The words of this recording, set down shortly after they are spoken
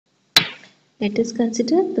Let us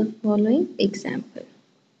consider the following example.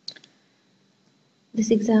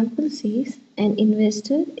 This example says an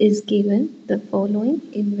investor is given the following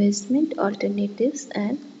investment alternatives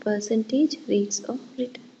and percentage rates of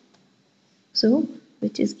return. So,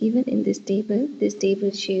 which is given in this table. This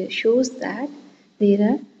table shows that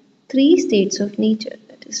there are three states of nature,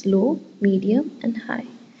 that is low, medium and high.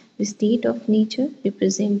 The state of nature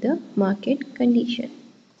represents the market condition,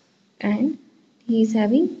 and he is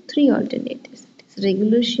having three alternatives. It is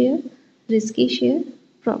regular share, risky share,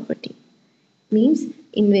 property. Means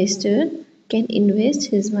investor can invest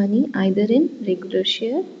his money either in regular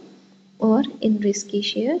share or in risky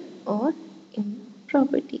share or in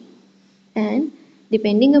property. And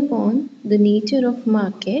depending upon the nature of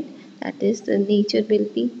market, that is the nature will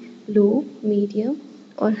be low, medium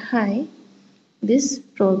or high, this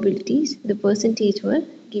probabilities, the percentage were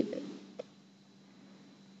given.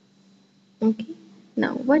 Okay,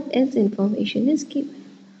 now what else information is given?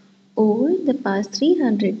 Over the past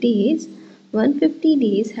 300 days, 150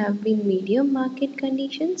 days have been medium market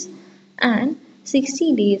conditions and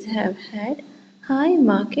 60 days have had high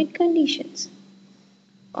market conditions.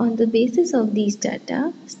 On the basis of these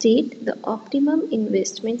data, state the optimum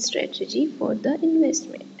investment strategy for the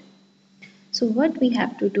investment. So what we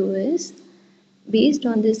have to do is, based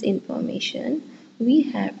on this information, we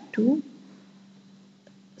have to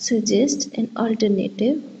suggest an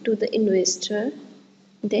alternative to the investor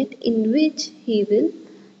that in which he will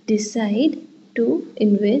decide to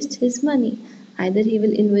invest his money. Either he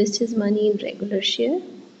will invest his money in regular share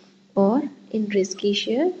or in risky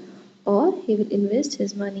share, or he will invest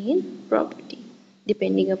his money in property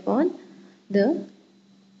depending upon the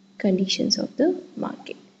conditions of the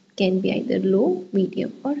market. Can be either low,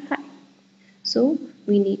 medium or high. So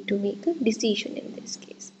we need to make a decision in this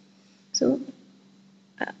case. So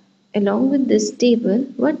along with this table,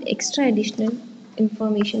 what extra additional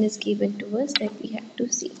information is given to us that we have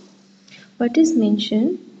to see. What is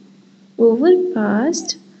mentioned? Over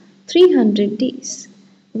past 300 days,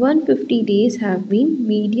 150 days have been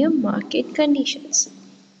medium market conditions.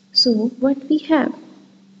 So what we have?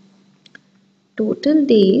 Total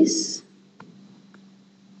days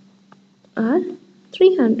are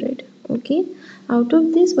 300. Okay. Out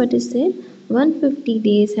of this, what is said? 150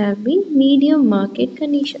 days have been medium market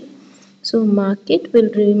condition. So market will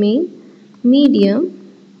remain medium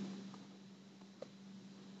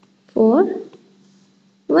for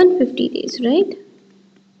 150 days, right?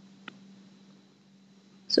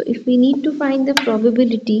 So if we need to find the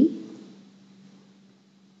probability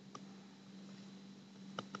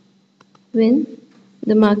when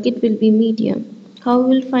the market will be medium, how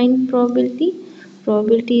we will find probability?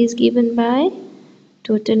 Probability is given by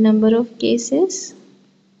total number of cases.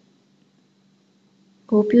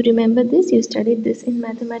 Hope you remember this. You studied this in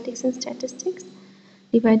mathematics and statistics.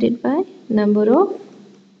 Divided by number of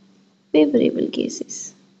favorable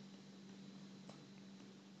cases.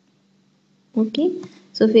 Okay.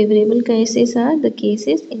 So favorable cases are the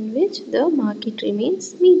cases in which the market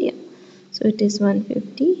remains medium. So it is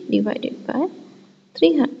 150 divided by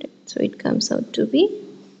 300. So it comes out to be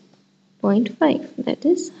 0.5, that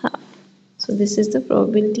is half. So this is the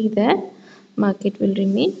probability that market will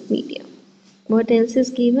remain medium. What else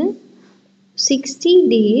is given? 60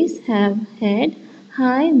 days have had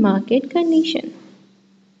high market condition.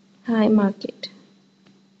 High market.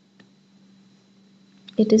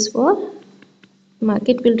 It is for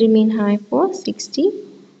market will remain high for 60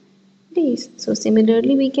 days. So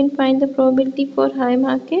similarly, we can find the probability for high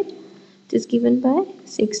market. It is given by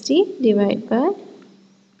 60 divided by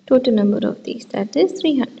total number of these, that is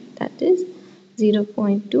 300, that is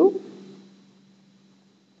 0.2.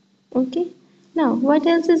 Okay. Now what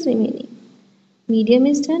else is remaining? Medium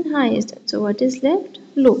is done, high is done. So what is left?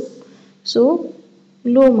 Low. So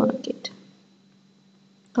low market.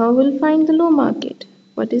 How will find the low market?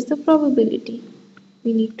 What is the probability?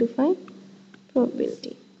 We need to find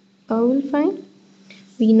probability. How will find?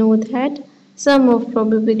 We know that sum of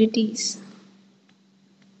probabilities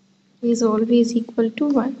is always equal to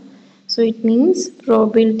 1. So it means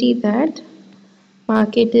probability that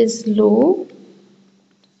market is low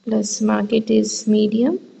plus market is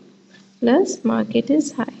medium plus market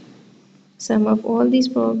is high. Sum of all these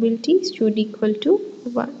probabilities should equal to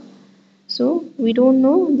 1. So we don't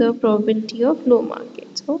know the probability of low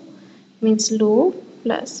market. So it means low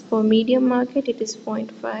plus for medium market it is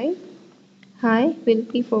 0.5. High will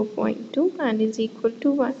be 4.2 and is equal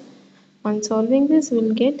to 1. On solving this, we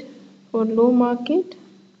will get for low market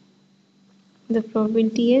the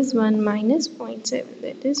probability is 1 minus 0.7,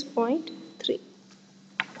 that is 0.3.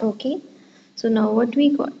 Okay. So now what we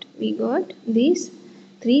got? We got these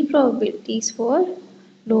three probabilities for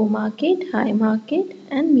low market, high market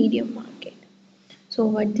and medium market. So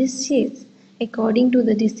what this says, according to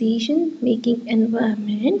the decision making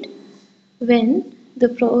environment, when the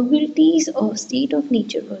probabilities of state of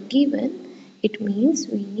nature were given, it means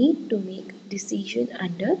we need to make decision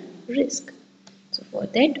under risk. So for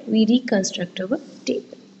that we reconstruct our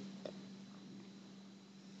table.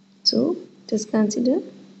 So just consider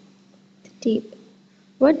the table.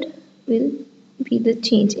 What will be the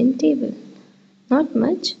change in table? Not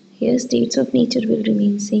much. Here states of nature will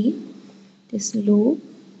remain same. This low,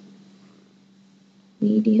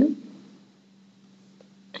 medium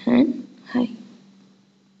and high.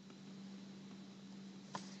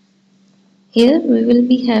 Here we will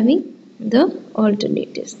be having the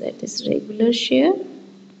alternatives, that is regular share,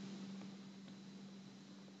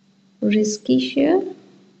 risky share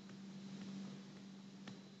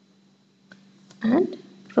and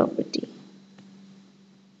property.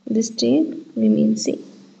 This table remains same.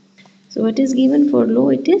 So what is given for low?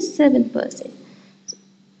 It is 7%. So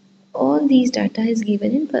all these data is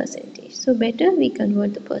given in percentage. So better we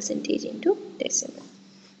convert the percentage into decimal.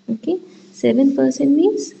 Okay, 7%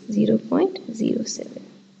 means 0.07.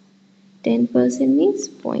 10% means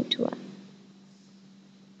 0.1.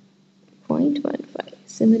 0.15.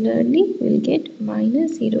 Similarly, we will get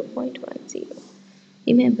minus 0.10.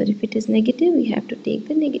 Remember, if it is negative, we have to take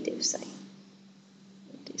the negative sign.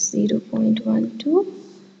 It is 0.12,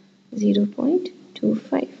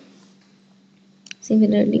 0.25.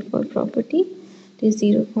 Similarly, for property, it is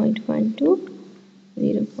 0.12,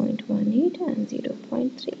 0.18 and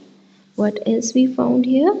 0.3. What else we found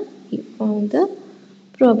here? We found the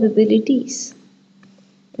probabilities.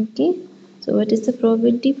 Okay, so what is the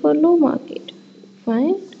probability for low market?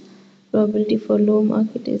 Find probability for low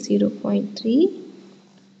market is 0.3.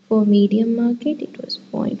 For medium market it was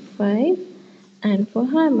 0.5 and for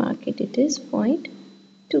high market it is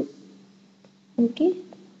 0.2. Okay,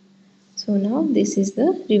 so now this is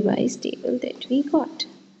the revised table that we got.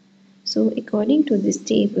 So according to this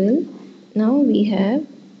table, now we are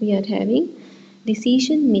having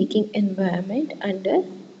decision making environment under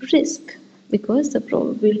risk because the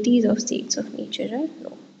probabilities of states of nature are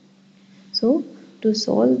low. So to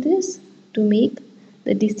solve this, to make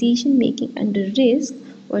the decision making under risk,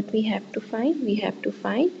 what we have to find? We have to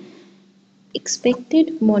find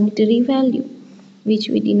expected monetary value, which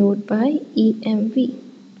we denote by EMV,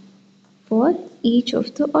 for each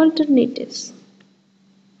of the alternatives.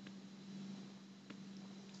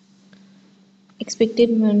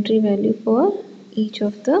 Expected monetary value for each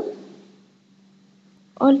of the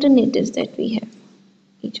alternatives that we have.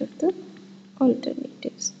 Each of the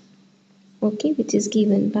alternatives. Okay, which is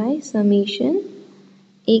given by summation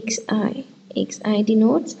xi. Xi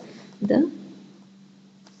denotes the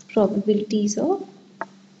probabilities of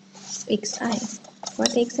xi.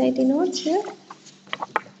 What xi denotes here?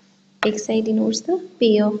 Xi denotes the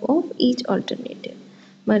payoff of each alternative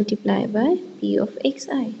multiplied by P of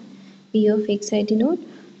xi. P of xi denote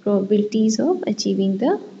probabilities of achieving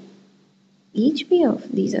the each payoff.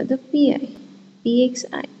 These are the Pi,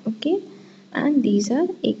 Pxi, okay, and these are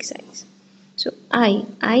xi's. So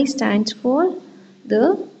I stands for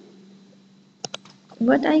the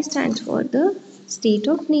I stands for the state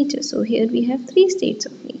of nature. So here we have three states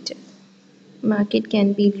of nature. Market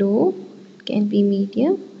can be low, can be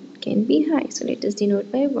medium, can be high. So let us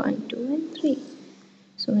denote by 1, 2 and 3.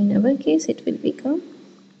 So in our case it will become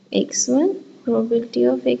x1 probability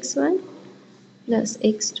of x1 plus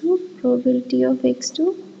x2 probability of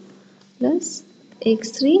x2 plus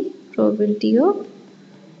x3 probability of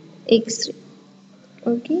x3.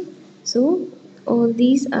 Okay, so all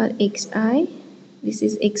these are xi. This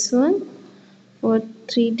is x1 for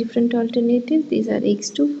 3 different alternatives. These are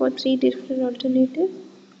x2 for 3 different alternatives.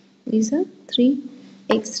 These are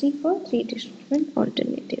x3 for 3 different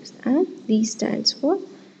alternatives, and these stands for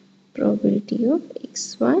probability of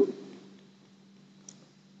x1,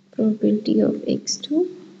 probability of x2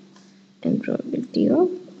 and probability of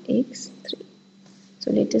x3.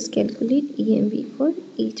 So let us calculate EMV for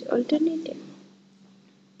each alternative.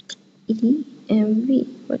 EMV.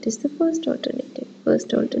 What is the first alternative?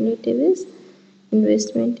 First alternative is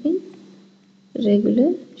investment in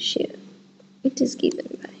regular share. It is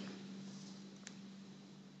given by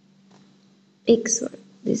x1.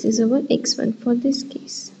 This is our x1 for this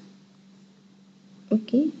case.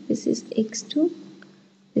 Okay, this is x2,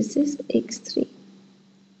 this is x3.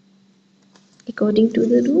 According to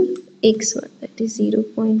the rule, x1, that is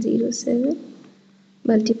 0.07,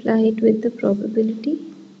 multiply it with the probability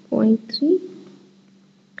 0.3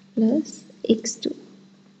 plus x2,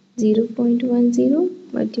 0.10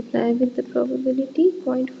 multiply with the probability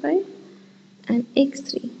 0.5 and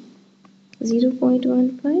x3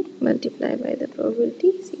 0.15 multiply by the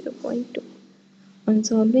probability 0.2. On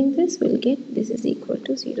solving this, we'll get this is equal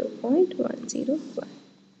to 0.101.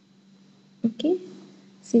 Okay.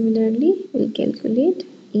 Similarly, we'll calculate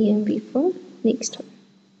EMV for next one.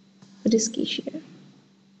 Risky share.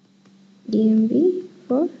 EMV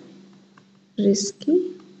for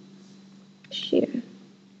risky share.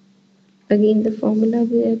 Again, the formula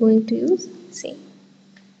we are going to use same.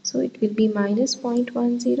 So it will be minus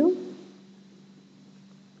 0.10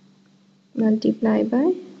 multiply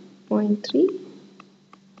by 0.3,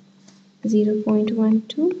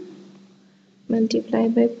 0.12 multiply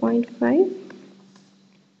by 0.5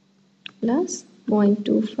 plus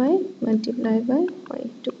 0.25 multiply by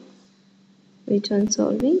 0.2, which on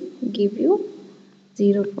solving give you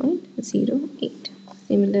 0.08.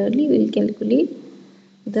 Similarly, we will calculate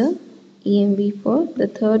the EMV for the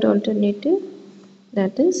third alternative,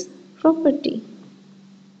 that is property.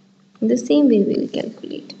 In the same way we will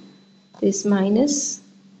calculate this minus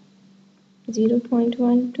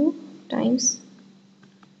 0.12 times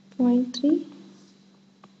 0.3,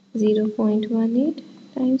 0.18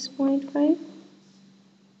 times 0.5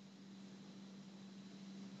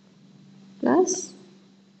 plus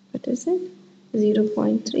what is it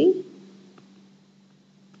 0.3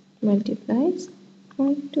 multiplies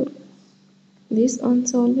 0.2. This on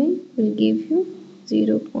solving will give you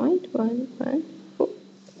 0.114.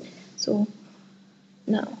 So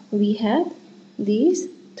now we have these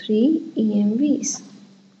three EMVs.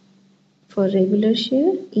 For regular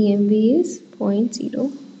share, EMV is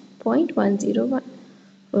 0.101.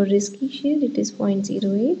 For risky share, it is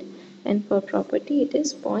 0.08, and for property, it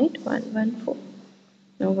is 0.114.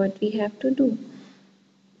 Now what we have to do?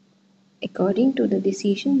 According to the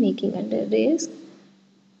decision making under risk,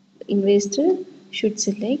 the investor should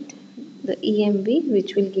select the EMV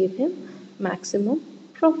which will give him maximum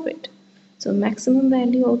profit. So maximum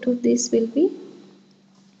value out of this will be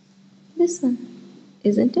this one,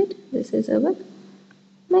 isn't it? This is our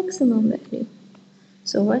maximum value.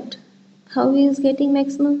 So how he is getting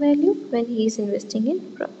maximum value? When he is investing in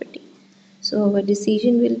property. So our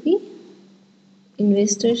decision will be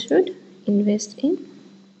investor should invest in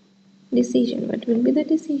decision. What will be the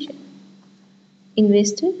decision?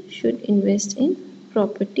 Investor should invest in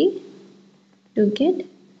property to get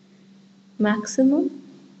maximum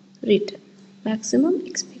return, maximum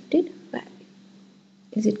expected value.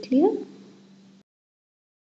 Is it clear?